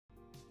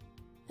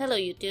Hello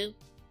YouTube!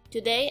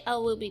 Today I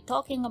will be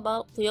talking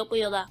about Puyo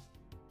Puyo da.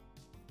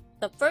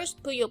 The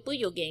first Puyo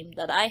Puyo game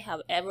that I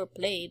have ever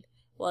played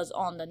was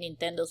on the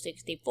Nintendo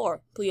 64,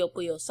 Puyo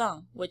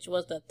Puyo-san, which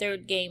was the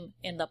third game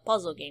in the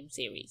puzzle game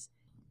series.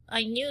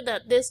 I knew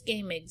that this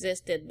game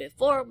existed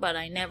before, but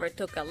I never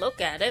took a look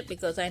at it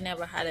because I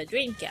never had a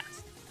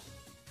Dreamcast.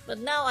 But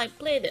now I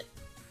played it,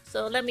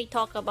 so let me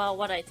talk about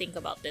what I think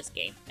about this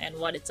game and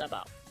what it's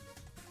about.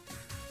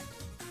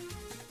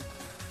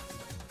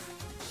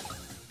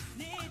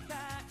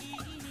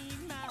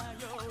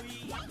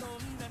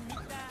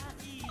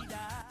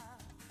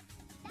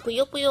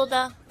 Puyo Puyo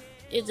da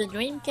is a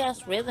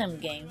Dreamcast rhythm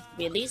game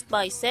released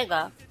by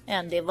Sega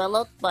and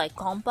developed by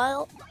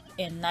Compile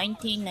in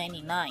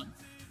 1999.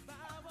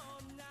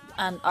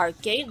 An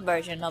arcade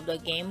version of the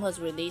game was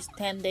released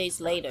 10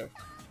 days later.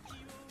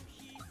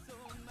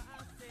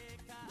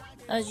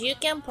 As you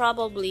can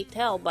probably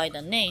tell by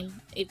the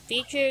name, it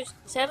features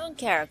 7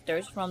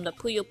 characters from the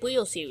Puyo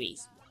Puyo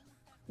series.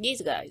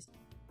 These guys.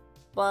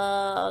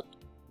 But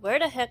where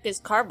the heck is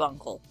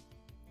Carbuncle?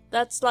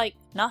 That's like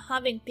not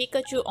having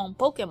Pikachu on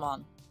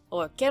Pokemon,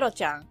 or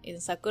Kero-chan in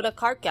Sakura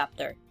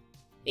Cardcaptor,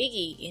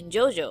 Iggy in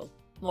JoJo,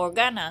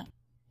 Morgana,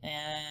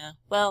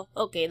 well,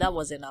 okay, that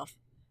was enough.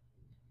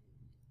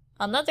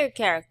 Another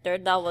character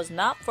that was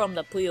not from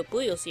the Puyo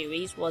Puyo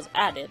series was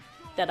added,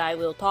 that I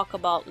will talk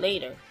about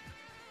later.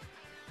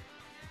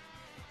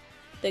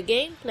 The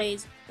game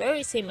plays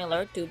very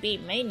similar to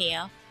Beat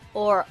Mania,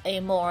 or a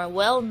more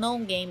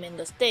well-known game in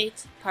the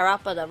States,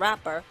 Parappa the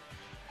Rapper,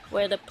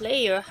 where the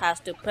player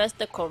has to press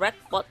the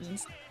correct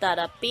buttons that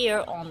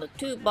appear on the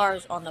 2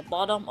 bars on the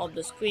bottom of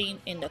the screen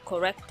in the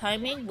correct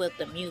timing with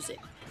the music.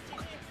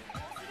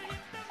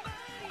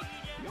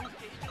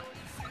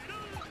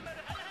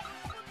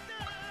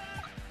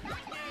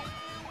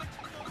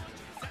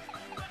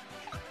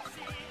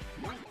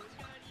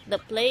 The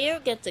player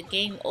gets a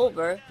game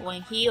over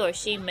when he or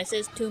she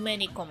misses too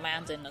many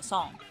commands in the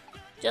song,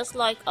 just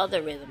like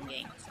other rhythm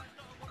games.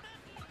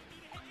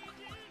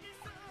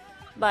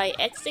 By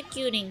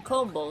executing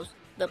combos,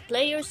 the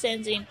player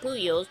sends in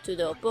Puyos to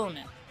the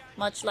opponent,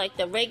 much like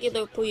the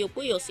regular Puyo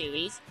Puyo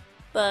series,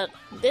 but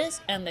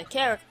this and the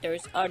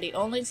characters are the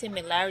only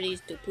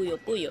similarities to Puyo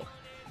Puyo.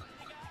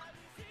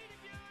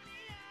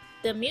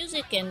 The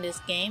music in this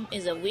game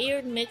is a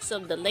weird mix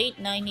of the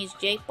late 90s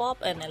J-pop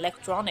and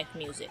electronic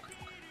music.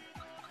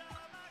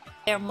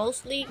 They are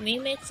mostly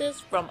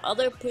remixes from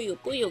other Puyo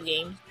Puyo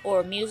games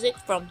or music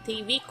from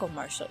TV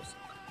commercials.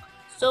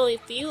 So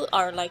if you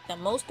are like the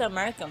most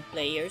American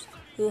players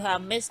who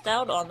have missed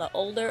out on the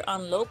older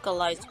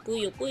unlocalized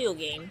Puyo Puyo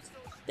games,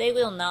 they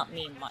will not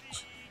mean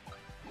much.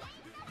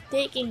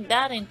 Taking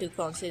that into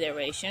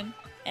consideration,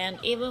 and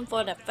even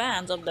for the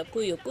fans of the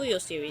Puyo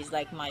Puyo series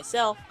like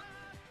myself,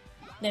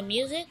 the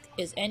music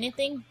is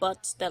anything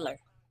but stellar.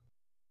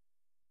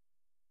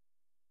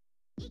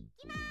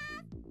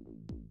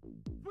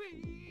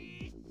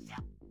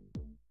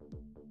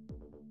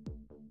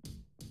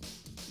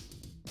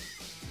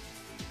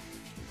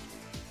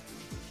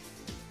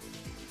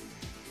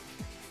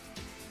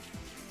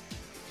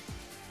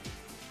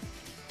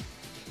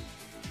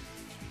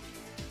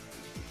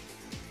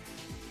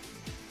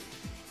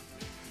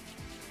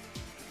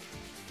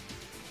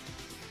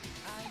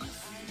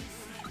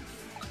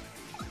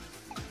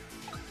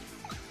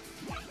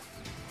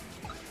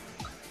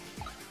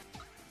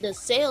 The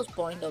sales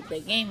point of the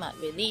game at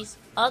release,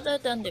 other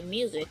than the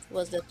music,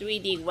 was the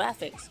 3D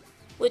graphics,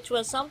 which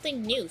was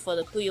something new for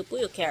the Puyo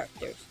Puyo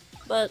characters,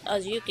 but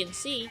as you can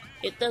see,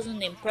 it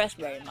doesn't impress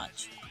very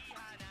much.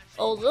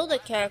 Although the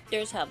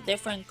characters have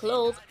different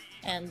clothes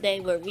and they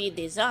were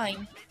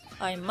redesigned,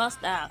 I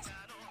must ask,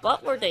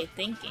 what were they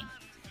thinking?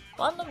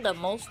 One of the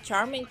most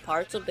charming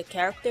parts of the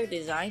character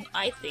design,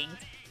 I think,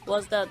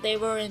 was that they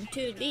were in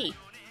 2D.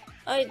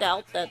 I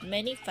doubt that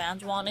many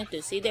fans wanted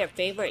to see their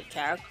favorite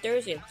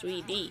characters in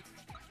 3D,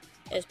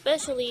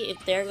 especially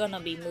if they're gonna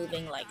be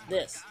moving like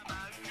this.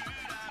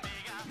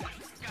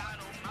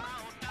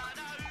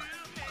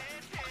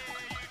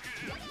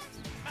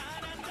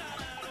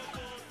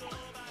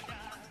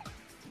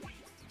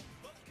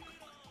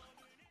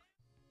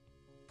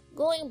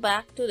 Going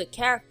back to the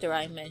character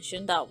I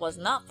mentioned that was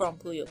not from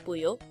Puyo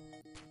Puyo,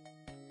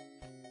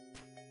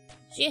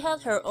 she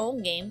had her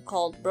own game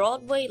called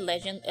Broadway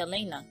Legend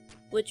Ellena,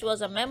 which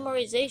was a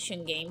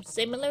memorization game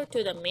similar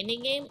to the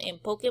minigame in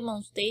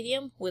Pokemon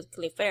Stadium with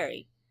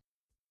Clefairy.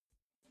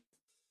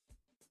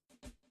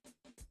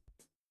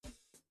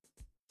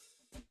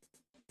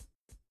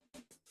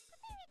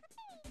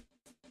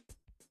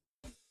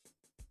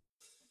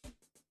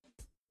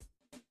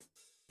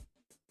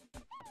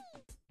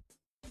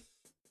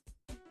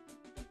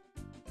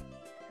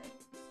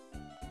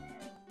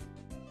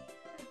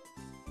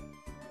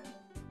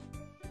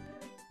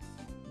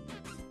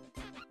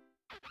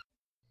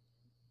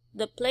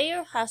 The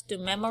player has to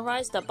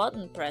memorize the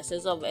button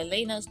presses of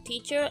Ellena's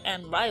teacher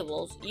and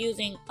rivals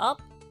using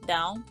up,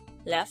 down,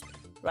 left,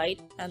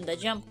 right, and the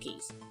jump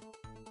keys.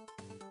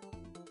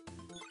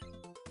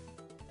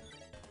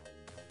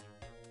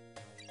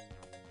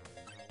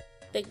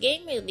 The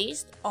game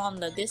released on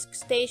the Disk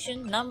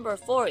Station number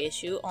 4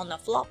 issue on a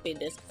floppy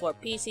disk for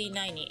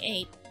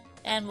PC-98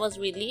 and was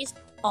released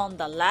on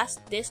the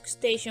Last Disk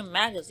Station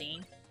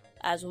magazine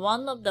as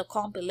one of the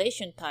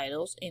compilation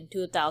titles in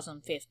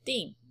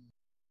 2015.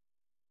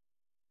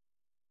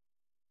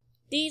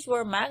 These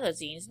were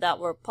magazines that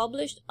were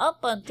published up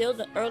until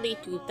the early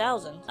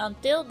 2000s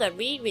until the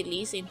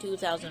re-release in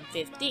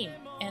 2015,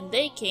 and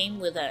they came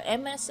with a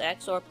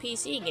MSX or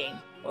PC game,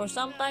 or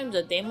sometimes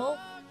a demo,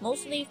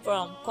 mostly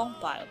from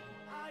Compile.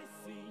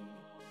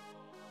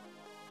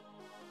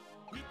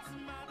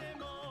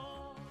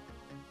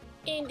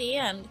 In the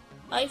end,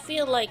 I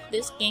feel like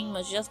this game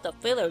was just a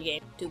filler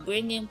game to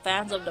bring in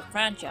fans of the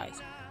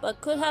franchise, but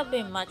could have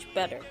been much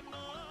better.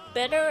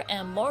 Better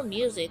and more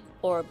music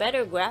or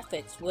better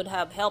graphics would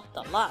have helped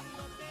a lot.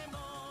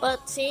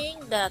 But seeing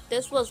that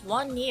this was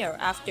 1 year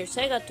after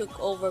Sega took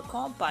over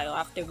Compile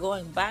after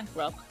going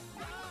bankrupt,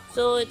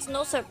 so it's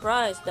no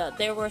surprise that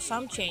there were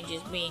some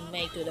changes being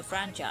made to the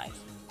franchise.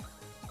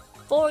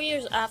 4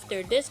 years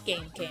after this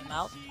game came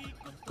out,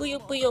 Puyo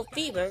Puyo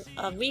Fever,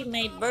 a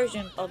remade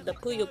version of the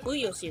Puyo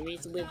Puyo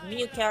series with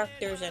new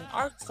characters and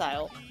art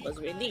style, was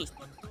released,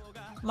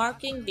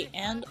 marking the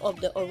end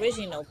of the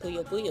original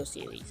Puyo Puyo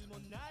series.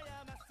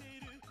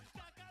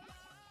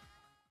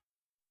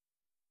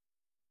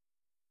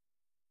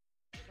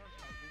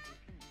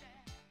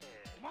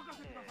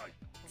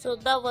 So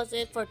that was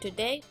it for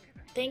today.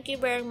 Thank you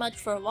very much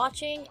for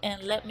watching,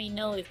 and let me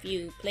know if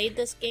you played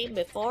this game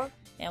before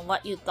and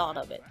what you thought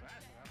of it.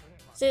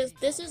 Since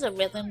this is a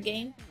rhythm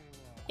game,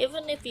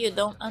 even if you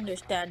don't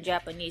understand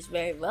Japanese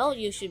very well,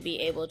 you should be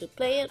able to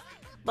play it.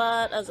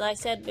 But as I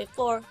said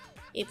before,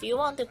 if you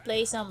want to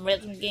play some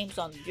rhythm games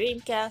on the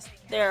Dreamcast,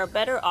 there are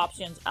better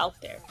options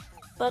out there.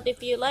 But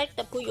if you like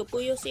the Puyo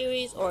Puyo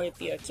series, or if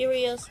you're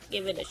curious,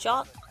 give it a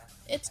shot.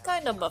 It's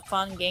kind of a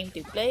fun game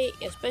to play,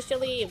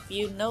 especially if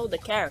you know the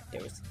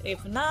characters.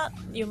 If not,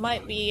 you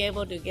might be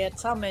able to get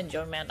some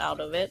enjoyment out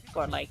of it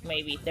for like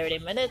maybe 30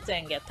 minutes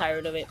and get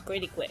tired of it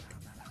pretty quick.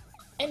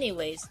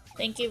 Anyways,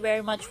 thank you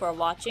very much for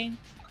watching.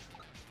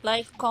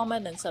 Like,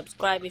 comment, and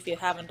subscribe if you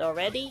haven't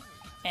already,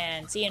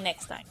 and see you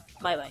next time.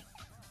 Bye bye.